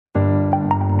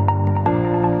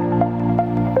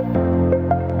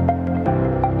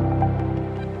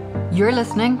You're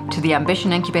listening to the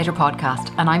Ambition Incubator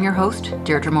podcast, and I'm your host,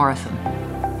 Deirdre Morrison.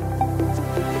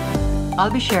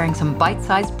 I'll be sharing some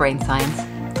bite-sized brain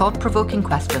science, thought-provoking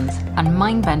questions, and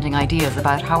mind-bending ideas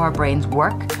about how our brains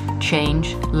work,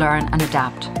 change, learn, and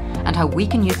adapt, and how we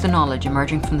can use the knowledge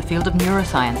emerging from the field of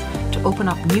neuroscience to open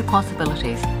up new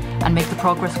possibilities and make the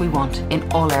progress we want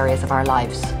in all areas of our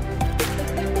lives.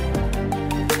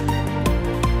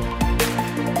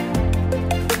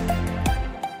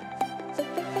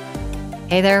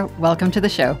 Hey there, welcome to the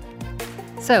show.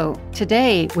 So,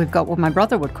 today we've got what my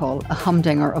brother would call a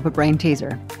humdinger of a brain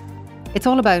teaser. It's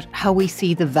all about how we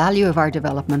see the value of our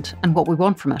development and what we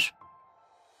want from it.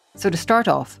 So to start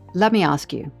off, let me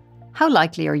ask you, how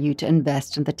likely are you to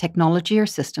invest in the technology or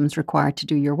systems required to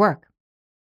do your work?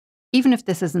 Even if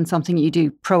this isn't something you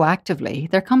do proactively,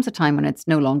 there comes a time when it's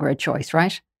no longer a choice,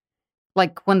 right?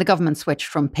 Like when the government switched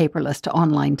from paperless to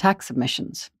online tax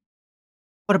submissions.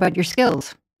 What about your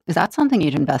skills? Is that something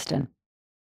you'd invest in?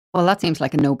 Well, that seems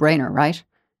like a no-brainer, right?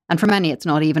 And for many, it's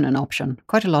not even an option.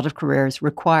 Quite a lot of careers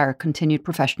require continued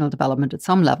professional development at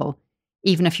some level,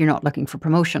 even if you're not looking for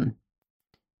promotion.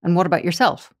 And what about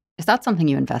yourself? Is that something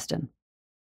you invest in?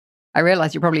 I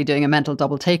realise you're probably doing a mental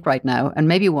double take right now and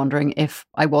maybe wondering if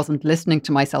I wasn't listening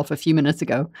to myself a few minutes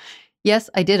ago. Yes,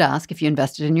 I did ask if you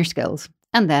invested in your skills,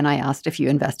 and then I asked if you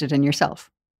invested in yourself,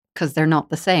 because they're not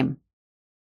the same.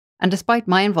 And despite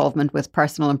my involvement with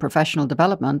personal and professional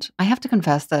development, I have to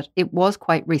confess that it was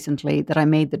quite recently that I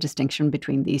made the distinction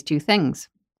between these two things.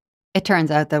 It turns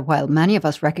out that while many of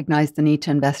us recognise the need to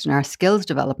invest in our skills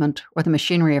development or the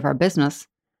machinery of our business,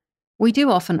 we do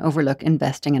often overlook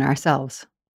investing in ourselves.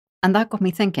 And that got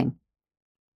me thinking,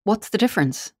 what's the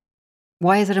difference?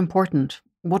 Why is it important?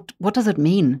 What does it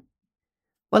mean?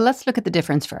 Well, let's look at the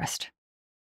difference first.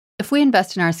 If we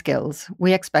invest in our skills,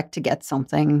 we expect to get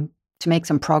something, to make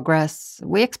some progress.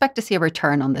 We expect to see a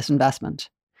return on this investment.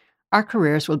 Our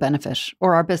careers will benefit,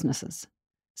 or our businesses.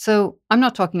 So I'm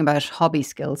not talking about hobby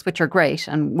skills, which are great,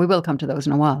 and we will come to those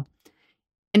in a while.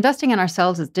 Investing in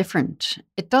ourselves is different.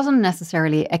 It doesn't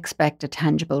necessarily expect a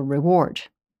tangible reward.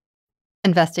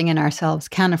 Investing in ourselves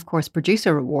can, of course, produce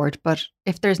a reward, but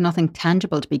if there's nothing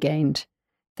tangible to be gained,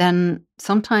 then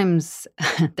sometimes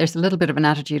there's a little bit of an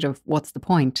attitude of, what's the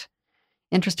point?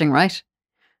 Interesting, right?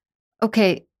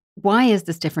 Okay, why is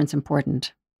this difference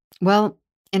important? Well,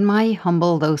 in my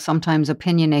humble, though sometimes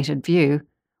opinionated view,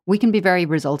 we can be very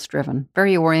results-driven,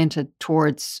 very oriented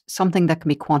towards something that can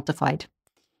be quantified.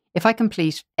 If I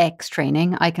complete X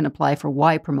training, I can apply for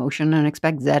Y promotion and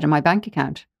expect Z in my bank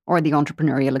account, or the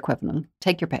entrepreneurial equivalent.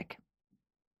 Take your pick.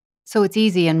 So it's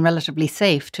easy and relatively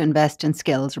safe to invest in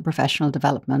skills or professional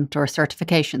development or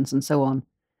certifications and so on.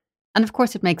 And of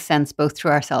course, it makes sense both to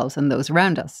ourselves and those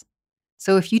around us.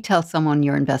 So if you tell someone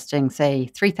you're investing, say,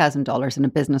 $3,000 in a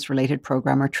business-related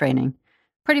program or training,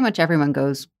 pretty much everyone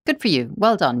goes, good for you,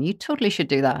 well done, you totally should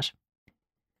do that.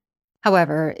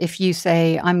 However, if you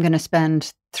say, I'm going to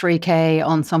spend $3,000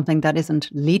 on something that isn't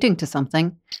leading to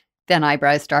something, then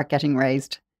eyebrows start getting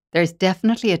raised. There's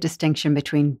definitely a distinction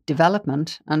between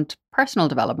development and personal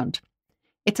development.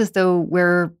 It's as though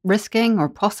we're risking or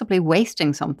possibly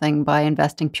wasting something by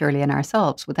investing purely in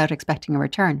ourselves without expecting a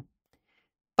return.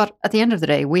 But at the end of the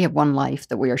day, we have one life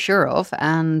that we are sure of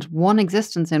and one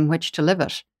existence in which to live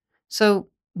it. So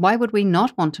why would we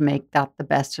not want to make that the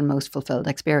best and most fulfilled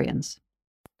experience?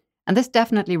 And this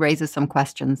definitely raises some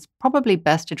questions, probably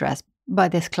best addressed by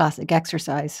this classic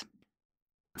exercise.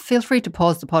 Feel free to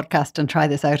pause the podcast and try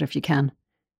this out if you can.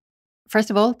 First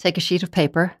of all, take a sheet of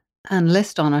paper and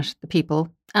list on it the people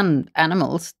and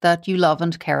animals that you love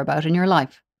and care about in your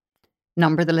life.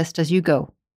 Number the list as you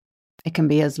go. It can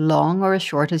be as long or as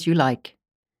short as you like.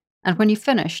 And when you've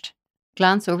finished,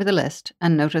 glance over the list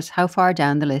and notice how far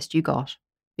down the list you got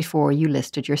before you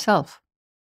listed yourself.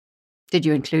 Did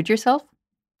you include yourself?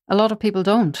 A lot of people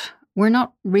don't. We're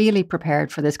not really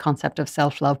prepared for this concept of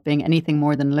self-love being anything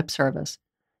more than lip service.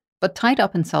 But tied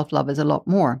up in self-love is a lot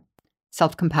more.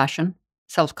 Self-compassion,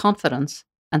 self-confidence,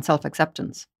 and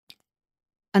self-acceptance.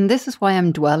 And this is why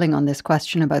I'm dwelling on this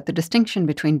question about the distinction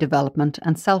between development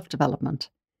and self-development.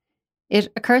 It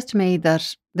occurs to me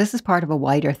that this is part of a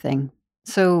wider thing.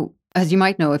 So, as you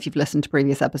might know if you've listened to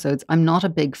previous episodes, I'm not a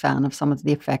big fan of some of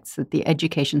the effects that the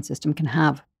education system can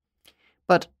have.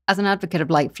 But as an advocate of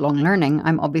lifelong learning,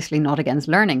 I'm obviously not against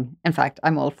learning. In fact,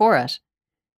 I'm all for it.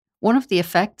 One of the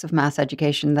effects of mass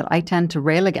education that I tend to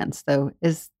rail against, though,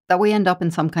 is that we end up in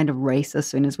some kind of race as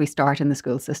soon as we start in the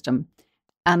school system.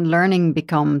 And learning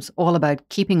becomes all about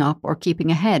keeping up or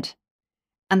keeping ahead.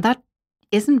 And that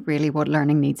isn't really what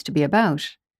learning needs to be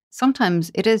about.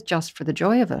 Sometimes it is just for the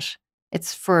joy of it.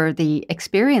 It's for the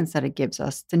experience that it gives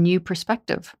us, the new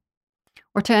perspective.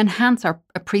 or to enhance our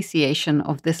appreciation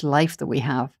of this life that we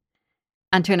have.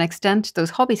 And to an extent,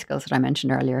 those hobby skills that I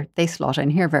mentioned earlier, they slot in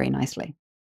here very nicely.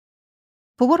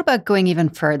 But what about going even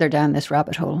further down this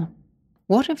rabbit hole?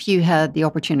 What if you had the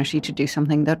opportunity to do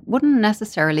something that wouldn't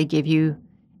necessarily give you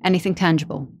anything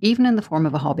tangible, even in the form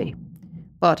of a hobby,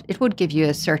 but it would give you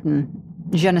a certain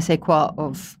je ne sais quoi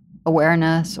of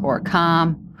awareness or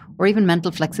calm or even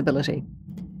mental flexibility?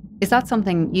 Is that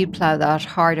something you'd plough that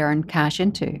hard-earned cash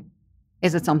into?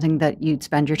 Is it something that you'd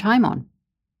spend your time on?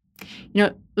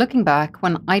 Looking back,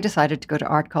 when I decided to go to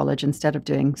art college instead of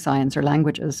doing science or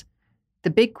languages, the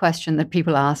big question that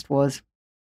people asked was,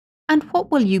 and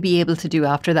what will you be able to do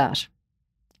after that?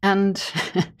 And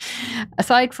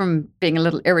aside from being a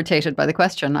little irritated by the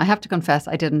question, I have to confess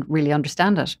I didn't really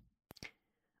understand it.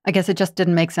 I guess it just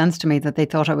didn't make sense to me that they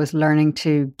thought I was learning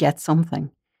to get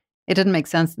something. It didn't make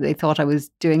sense that they thought I was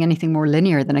doing anything more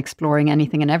linear than exploring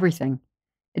anything and everything.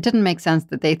 It didn't make sense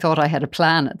that they thought I had a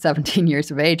plan at 17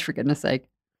 years of age, for goodness sake.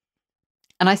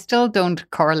 And I still don't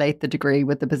correlate the degree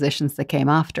with the positions that came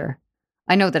after.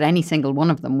 I know that any single one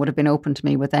of them would have been open to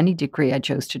me with any degree I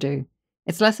chose to do.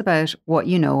 It's less about what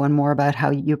you know and more about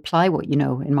how you apply what you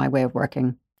know in my way of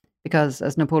working. Because,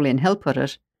 as Napoleon Hill put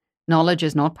it, knowledge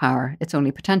is not power, it's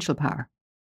only potential power.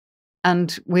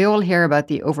 And we all hear about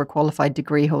the overqualified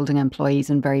degree-holding employees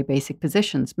in very basic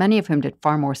positions, many of whom did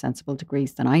far more sensible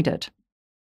degrees than I did.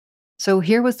 So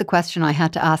here was the question I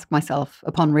had to ask myself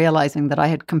upon realising that I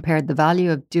had compared the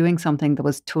value of doing something that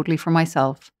was totally for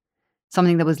myself,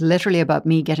 something that was literally about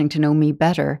me getting to know me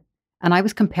better, and I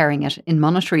was comparing it in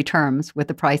monetary terms with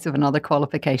the price of another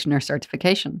qualification or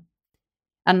certification.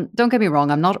 And don't get me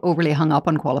wrong, I'm not overly hung up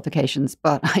on qualifications,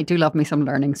 but I do love me some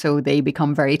learning, so they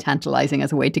become very tantalising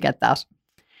as a way to get that.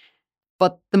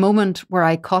 But the moment where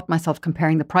I caught myself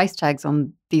comparing the price tags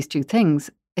on these two things,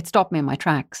 it stopped me in my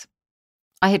tracks.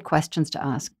 I had questions to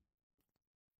ask.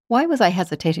 Why was I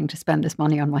hesitating to spend this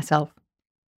money on myself?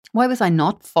 Why was I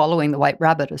not following the white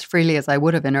rabbit as freely as I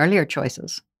would have in earlier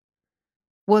choices?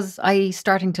 Was I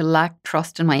starting to lack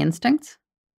trust in my instincts?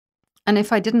 And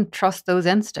if I didn't trust those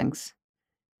instincts,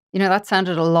 that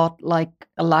sounded a lot like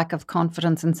a lack of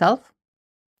confidence in self,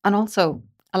 and also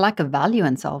a lack of value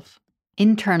in self,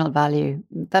 internal value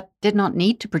that did not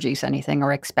need to produce anything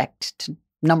or expect to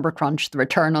number crunch the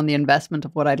return on the investment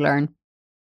of what I'd learn.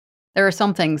 There are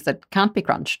some things that can't be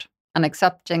crunched, and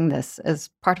accepting this is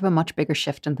part of a much bigger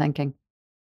shift in thinking.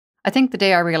 I think the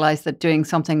day I realised that doing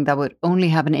something that would only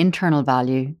have an internal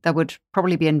value, that would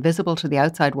probably be invisible to the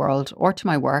outside world or to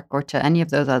my work or to any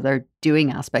of those other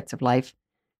doing aspects of life,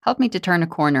 helped me to turn a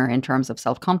corner in terms of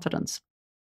self-confidence.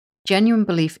 Genuine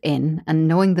belief in and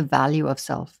knowing the value of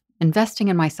self, investing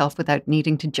in myself without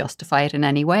needing to justify it in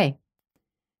any way.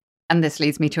 And this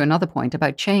leads me to another point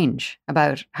about change,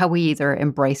 about how we either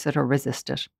embrace it or resist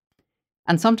it.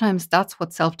 And sometimes that's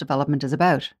what self-development is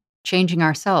about, changing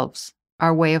ourselves,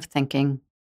 our way of thinking,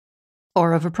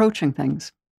 or of approaching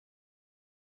things.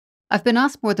 I've been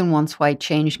asked more than once why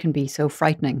change can be so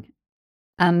frightening.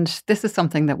 And this is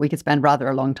something that we could spend rather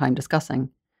a long time discussing.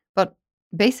 But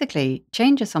basically,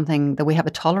 change is something that we have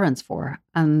a tolerance for,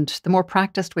 and the more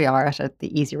practiced we are at it,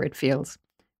 the easier it feels.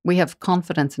 We have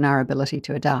confidence in our ability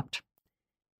to adapt.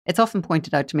 It's often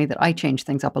pointed out to me that I change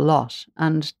things up a lot,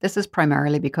 and this is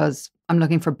primarily because I'm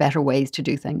looking for better ways to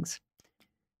do things.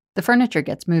 The furniture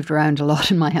gets moved around a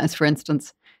lot in my house, for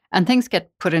instance, and things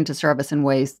get put into service in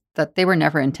ways that they were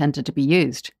never intended to be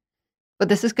used. But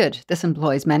this is good. This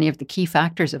employs many of the key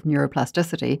factors of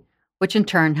neuroplasticity, which in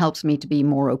turn helps me to be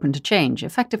more open to change,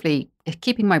 effectively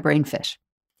keeping my brain fit.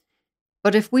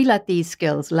 But if we let these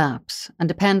skills lapse and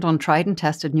depend on tried and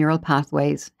tested neural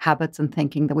pathways, habits and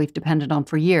thinking that we've depended on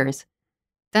for years,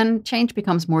 then change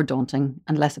becomes more daunting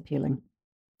and less appealing.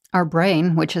 Our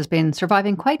brain, which has been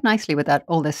surviving quite nicely without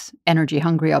all this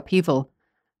energy-hungry upheaval,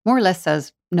 more or less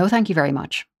says, no thank you very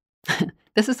much.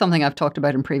 This is something I've talked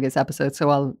about in previous episodes, so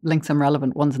I'll link some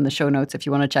relevant ones in the show notes if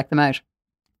you want to check them out.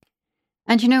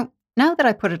 And now that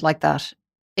I put it like that,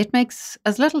 it makes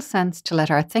as little sense to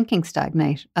let our thinking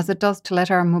stagnate as it does to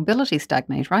let our mobility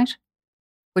stagnate, right?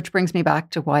 Which brings me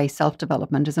back to why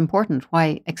self-development is important,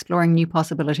 why exploring new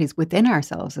possibilities within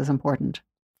ourselves is important.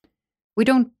 We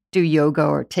don't do yoga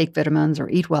or take vitamins or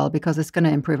eat well because it's going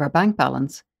to improve our bank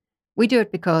balance. We do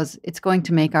it because it's going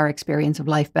to make our experience of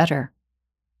life better.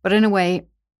 But in a way,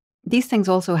 these things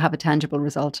also have a tangible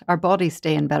result. Our bodies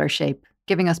stay in better shape,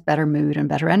 giving us better mood and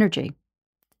better energy.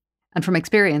 And from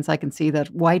experience, I can see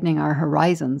that widening our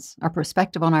horizons, our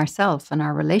perspective on ourself and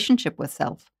our relationship with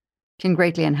self can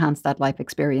greatly enhance that life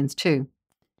experience too.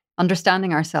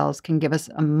 Understanding ourselves can give us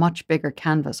a much bigger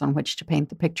canvas on which to paint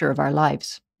the picture of our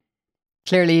lives.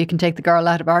 Clearly, you can take the girl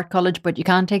out of art college, but you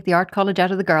can't take the art college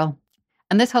out of the girl.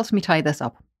 And this helps me tie this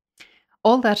up.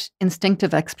 All that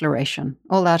instinctive exploration,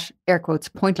 all that, air quotes,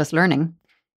 pointless learning,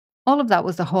 all of that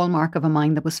was the hallmark of a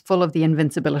mind that was full of the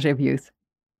invincibility of youth,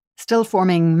 still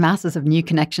forming masses of new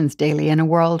connections daily in a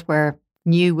world where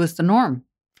new was the norm.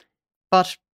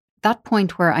 But that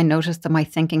point where I noticed that my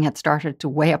thinking had started to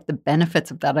weigh up the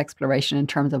benefits of that exploration in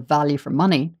terms of value for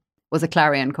money was a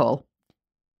clarion call.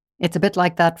 It's a bit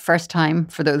like that first time,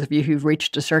 for those of you who've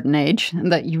reached a certain age,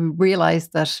 that you realise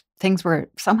that things were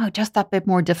somehow just that bit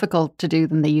more difficult to do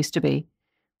than they used to be.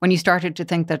 When you started to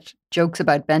think that jokes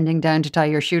about bending down to tie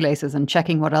your shoelaces and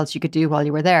checking what else you could do while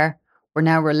you were there were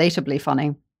now relatably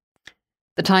funny.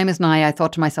 The time is nigh, I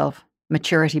thought to myself,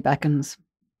 maturity beckons.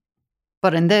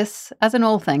 But in this, as in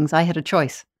all things, I had a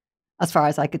choice. As far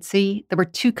as I could see, there were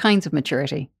two kinds of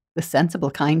maturity. The sensible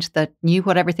kind that knew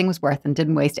what everything was worth and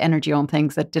didn't waste energy on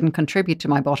things that didn't contribute to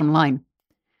my bottom line.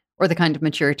 Or the kind of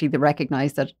maturity that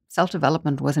recognised that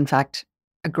self-development was in fact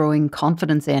a growing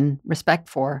confidence in, respect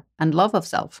for, and love of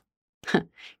self.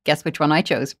 Guess which one I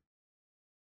chose?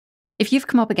 If you've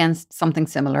come up against something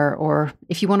similar, or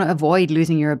if you want to avoid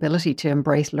losing your ability to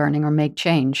embrace learning or make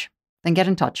change, then get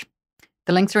in touch.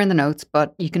 The links are in the notes,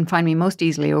 but you can find me most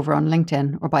easily over on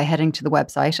LinkedIn or by heading to the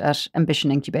website at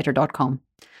ambitionincubator.com.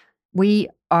 We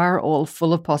are all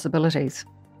full of possibilities,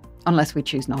 unless we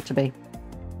choose not to be.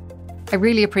 I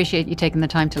really appreciate you taking the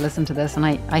time to listen to this, and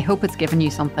I hope it's given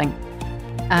you something.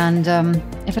 And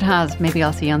if it has, maybe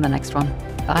I'll see you on the next one.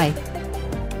 Bye.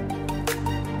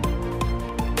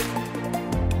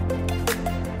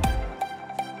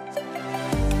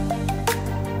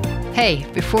 Hey,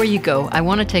 before you go, I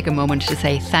want to take a moment to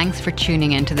say thanks for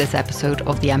tuning into this episode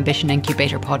of the Ambition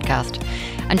Incubator podcast.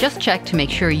 And just check to make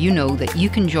sure you know that you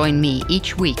can join me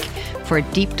each week for a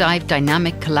deep dive,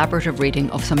 dynamic, collaborative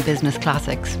reading of some business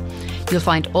classics. You'll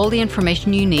find all the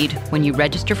information you need when you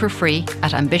register for free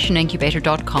at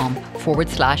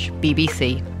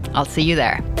ambitionincubator.com/BBC. I'll see you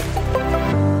there.